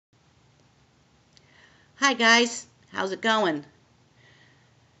Hi guys, how's it going?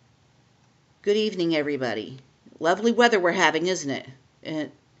 Good evening, everybody. Lovely weather we're having, isn't it?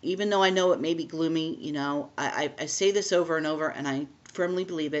 And even though I know it may be gloomy, I say this over and over, and I firmly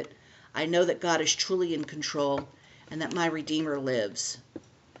believe it. I know that God is truly in control and that my Redeemer lives.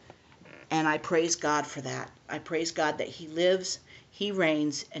 And I praise God for that. I praise God that He lives, He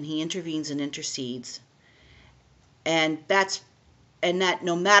reigns, and He intervenes and intercedes. And that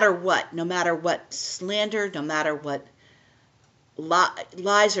no matter what slander, no matter what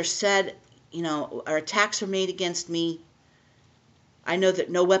lies are said, or attacks are made against me, I know that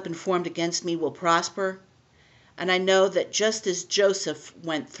no weapon formed against me will prosper. And I know that just as Joseph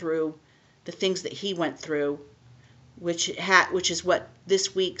went through the things that he went through, which is what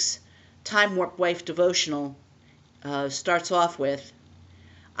this week's Time Warp Wife Devotional starts off with,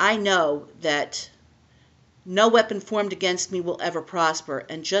 I know that no weapon formed against me will ever prosper.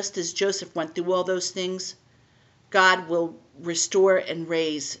 And just as Joseph went through all those things, God will restore and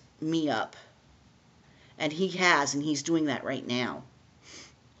raise me up. And He has, and He's doing that right now.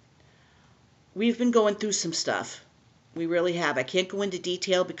 We've been going through some stuff. We really have. I can't go into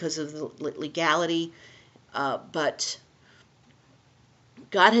detail because of the legality, but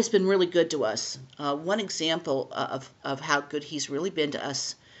God has been really good to us. One example of how good He's really been to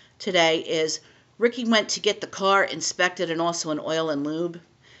us today is Ricky went to get the car inspected and also an oil and lube.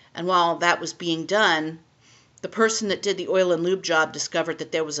 And while that was being done, the person that did the oil and lube job discovered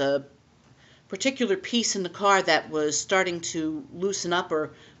that there was a particular piece in the car that was starting to loosen up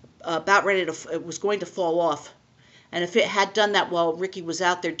or about ready to, it was going to fall off. And if it had done that while Ricky was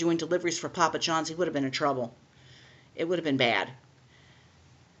out there doing deliveries for Papa John's, he would have been in trouble. It would have been bad.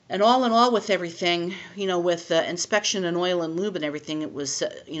 And all in all with everything, with inspection and oil and lube and everything, it was,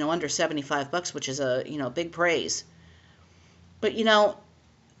 under $75, which is a, big praise. But,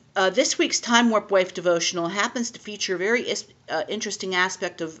 this week's Time Warp Wife Devotional happens to feature a very interesting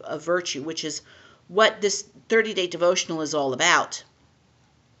aspect of virtue, which is what this 30-day devotional is all about.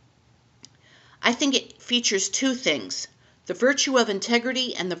 I think it features two things, the virtue of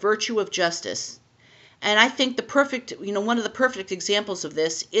integrity and the virtue of justice. And I think one of the perfect examples of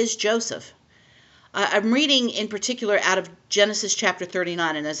this is Joseph. I'm reading in particular out of Genesis chapter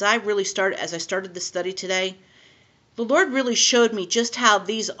 39, and as I started this study today, the Lord really showed me just how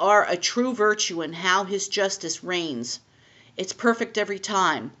these are a true virtue and how His justice reigns. It's perfect every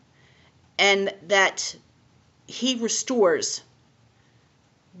time. And that He restores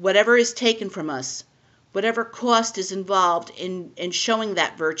whatever is taken from us, whatever cost is involved in showing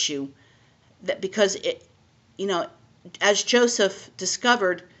that virtue. That because as Joseph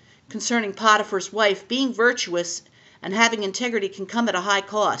discovered concerning Potiphar's wife, being virtuous and having integrity can come at a high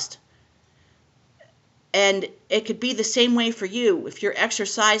cost. And it could be the same way for you. If you're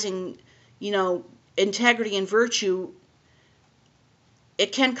exercising, integrity and virtue,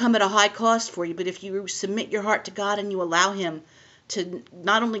 it can come at a high cost for you. But if you submit your heart to God and you allow Him to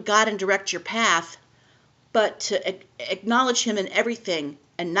not only guide and direct your path, but to acknowledge Him in everything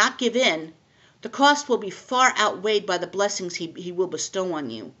and not give in, the cost will be far outweighed by the blessings He will bestow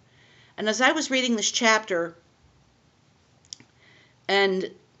on you. And as I was reading this chapter and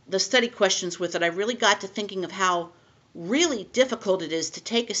the study questions with it, I really got to thinking of how really difficult it is to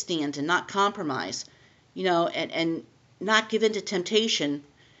take a stand and not compromise, and not give in to temptation,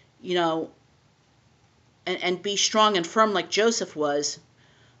 and be strong and firm like Joseph was.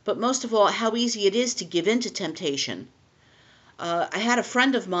 But most of all, how easy it is to give in to temptation. I had a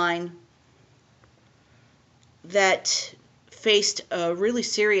friend of mine that faced a really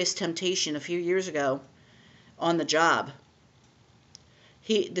serious temptation a few years ago on the job.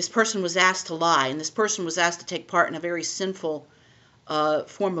 This person was asked to lie, and this person was asked to take part in a very sinful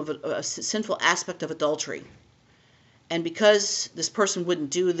form of a sinful aspect of adultery. And because this person wouldn't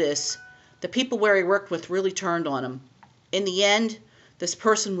do this, the people where he worked with really turned on him. In the end, this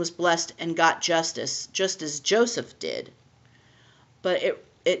person was blessed and got justice, just as Joseph did. But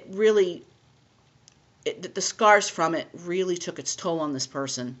the scars from it really took its toll on this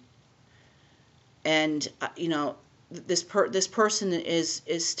person. And this person is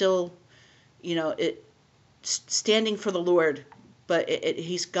still, standing for the Lord, but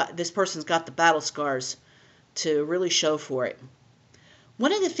this person's got the battle scars to really show for it.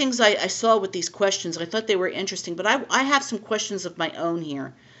 One of the things I saw with these questions, I thought they were interesting, but I have some questions of my own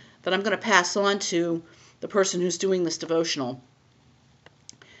here that I'm going to pass on to the person who's doing this devotional.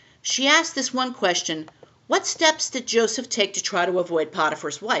 She asked this one question: what steps did Joseph take to try to avoid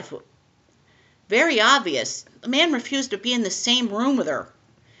Potiphar's wife? Very obvious. The man refused to be in the same room with her.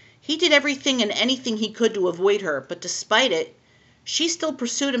 He did everything and anything he could to avoid her, but despite it, she still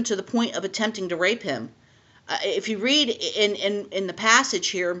pursued him to the point of attempting to rape him. If you read in the passage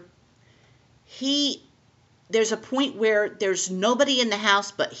here, there's a point where there's nobody in the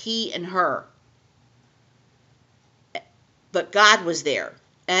house but he and her. But God was there.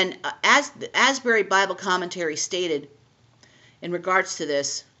 And as the Asbury Bible Commentary stated in regards to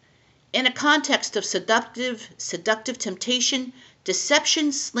this, in a context of seductive temptation,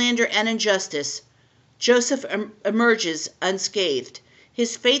 deception, slander, and injustice, Joseph emerges unscathed.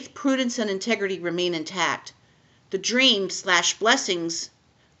 His faith, prudence, and integrity remain intact. The dreams/blessings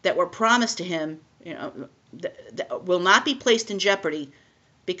that were promised to him, will not be placed in jeopardy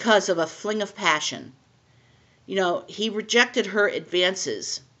because of a fling of passion. He rejected her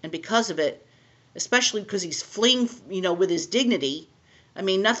advances, and because of it, especially because he's fleeing, with his dignity. I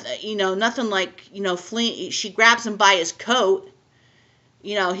mean, nothing like, fleeing. She grabs him by his coat.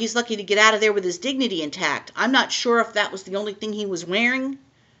 He's lucky to get out of there with his dignity intact. I'm not sure if that was the only thing he was wearing,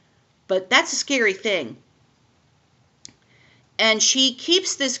 but that's a scary thing. And she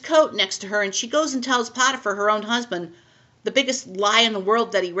keeps this coat next to her, and she goes and tells Potiphar, her own husband, the biggest lie in the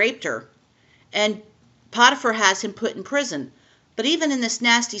world, that he raped her. And Potiphar has him put in prison. But even in this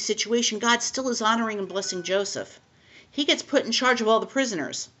nasty situation, God still is honoring and blessing Joseph. He gets put in charge of all the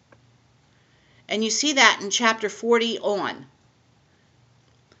prisoners. And you see that in chapter 40 on.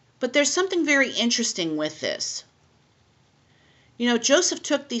 But there's something very interesting with this. Joseph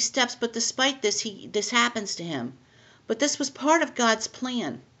took these steps, but despite this, this happens to him. But this was part of God's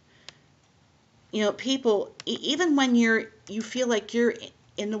plan. People, even when you feel like you're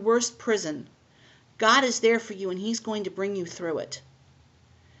in the worst prison, God is there for you, and he's going to bring you through it.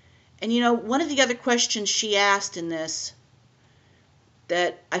 And one of the other questions she asked in this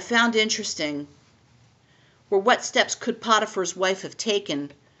that I found interesting were, what steps could Potiphar's wife have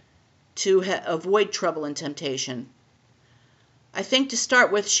taken to avoid trouble and temptation? I think to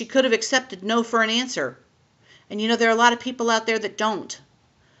start with, she could have accepted no for an answer. And there are a lot of people out there that don't.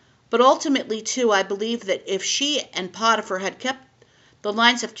 But ultimately, too, I believe that if she and Potiphar had kept the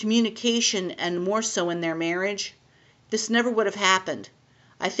lines of communication, and more so in their marriage, this never would have happened.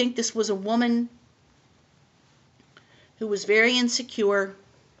 I think this was a woman who was very insecure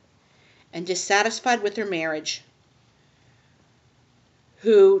and dissatisfied with her marriage,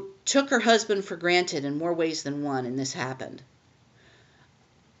 who took her husband for granted in more ways than one, and this happened.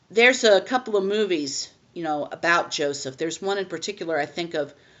 There's a couple of movies, about Joseph. There's one in particular I think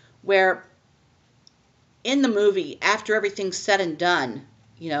of where in the movie, after everything's said and done,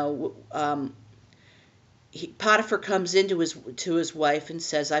 Potiphar comes into his wife and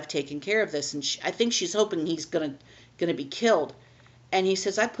says, "I've taken care of this," and I think she's hoping he's gonna be killed, and he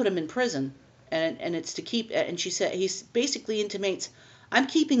says, "I put him in prison, and it's to keep." And she said, he basically intimates, "I'm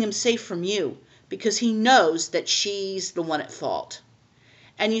keeping him safe from you," because he knows that she's the one at fault.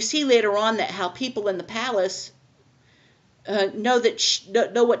 And you see later on that how people in the palace know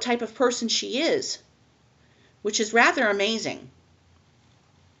what type of person she is, which is rather amazing.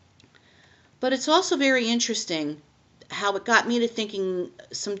 But it's also very interesting how it got me to thinking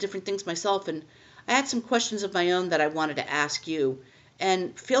some different things myself, and I had some questions of my own that I wanted to ask you,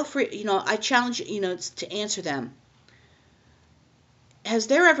 and feel free, I challenge you, to answer them. Has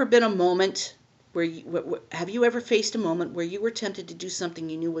there ever been a moment have you ever faced a moment where you were tempted to do something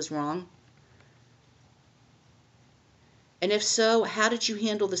you knew was wrong? And if so, how did you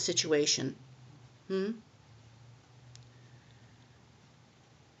handle the situation?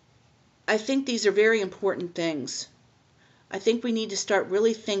 I think these are very important things. I think we need to start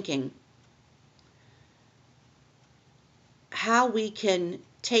really thinking how we can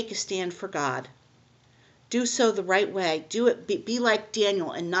take a stand for God. Do so the right way. Do it. Be like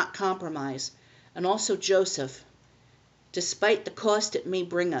Daniel and not compromise. And also Joseph, despite the cost it may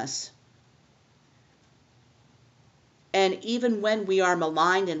bring us. And even when we are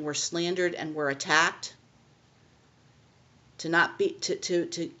maligned and we're slandered and we're attacked,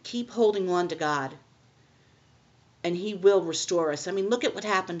 to keep holding on to God, and he will restore us. I mean, look at what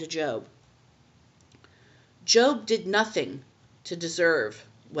happened to Job. Job did nothing to deserve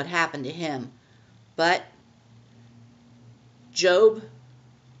what happened to him, but Job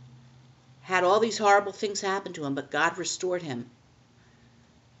had all these horrible things happen to him, but God restored him,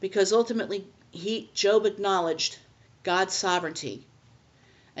 because ultimately Job acknowledged God's sovereignty,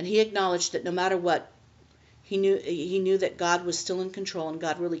 and he acknowledged that no matter what, he knew that God was still in control and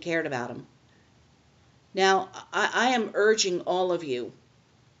God really cared about him. Now, I am urging all of you,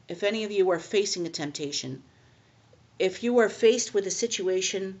 if any of you are facing a temptation, if you are faced with a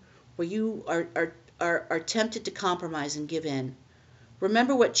situation where you are tempted to compromise and give in,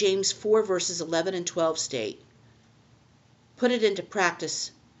 remember what James 4 verses 11 and 12 state. Put it into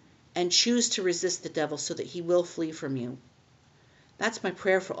practice, and choose to resist the devil so that he will flee from you. That's my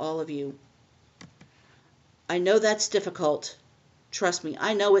prayer for all of you. I know that's difficult. Trust me,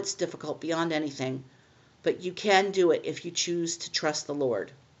 I know it's difficult beyond anything, but you can do it if you choose to trust the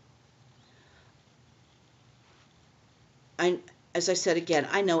Lord. As I said again,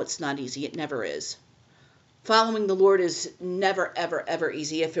 I know it's not easy. It never is. Following the Lord is never, ever, ever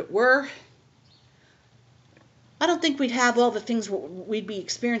easy. If it were, I don't think we'd have all the things, we'd be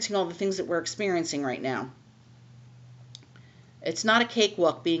experiencing all the things that we're experiencing right now. It's not a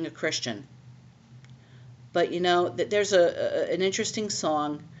cakewalk being a Christian. But you know, there's an interesting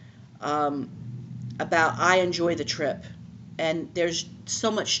song about I enjoy the trip. And there's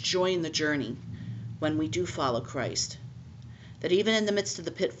so much joy in the journey when we do follow Christ. That even in the midst of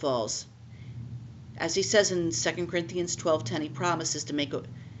the pitfalls, as he says in 2 Corinthians 12:10, he promises to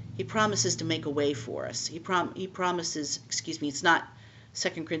make a way for us. He promises, it's not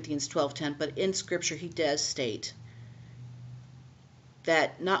 2 Corinthians 12:10, but in Scripture he does state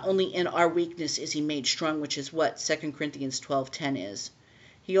that not only in our weakness is he made strong, which is what 2 Corinthians 12:10 is.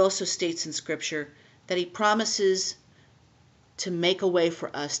 He also states in Scripture that he promises to make a way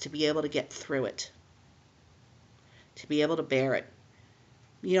for us to be able to get through it, to be able to bear it.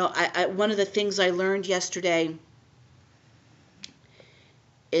 You know, one of the things I learned yesterday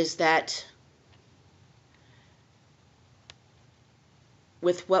is that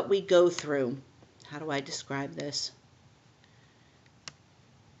with what we go through, how do I describe this?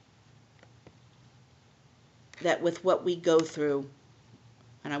 That with what we go through,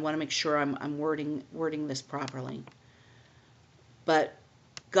 and I want to make sure I'm wording this properly, but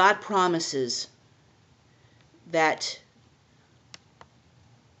God promises that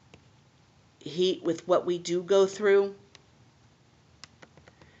with what we do go through,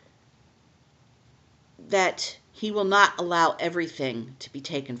 that he will not allow everything to be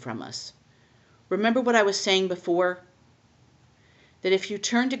taken from us. Remember what I was saying before? That if you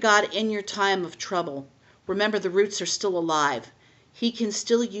turn to God in your time of trouble, remember the roots are still alive. He can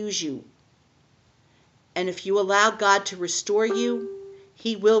still use you. And if you allow God to restore you,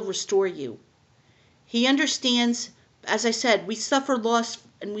 he will restore you. He understands, as I said, we suffer loss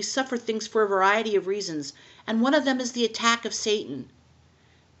and we suffer things for a variety of reasons. And one of them is the attack of Satan.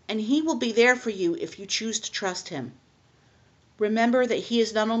 And he will be there for you if you choose to trust him. Remember that he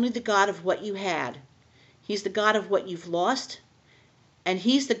is not only the God of what you had, he's the God of what you've lost, and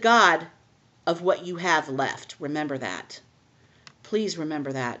he's the God of what you have left. Remember that. Please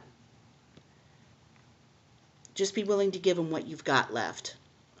remember that. Just be willing to give him what you've got left.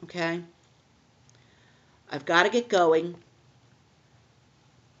 Okay? I've got to get going.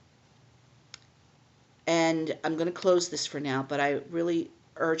 And I'm going to close this for now, but I really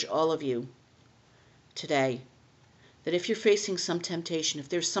urge all of you today that if you're facing some temptation, if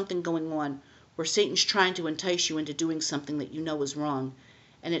there's something going on where Satan's trying to entice you into doing something that you know is wrong,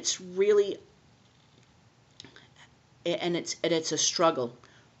 and it's really, and it's a struggle,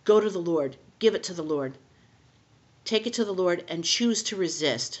 go to the Lord, give it to the Lord, take it to the Lord, and choose to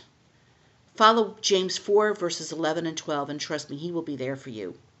resist. Follow James 4 verses 11 and 12, and trust me, he will be there for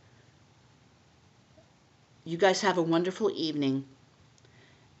you. You guys have a wonderful evening,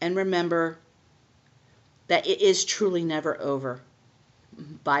 and remember that it is truly never over.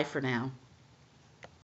 Bye for now.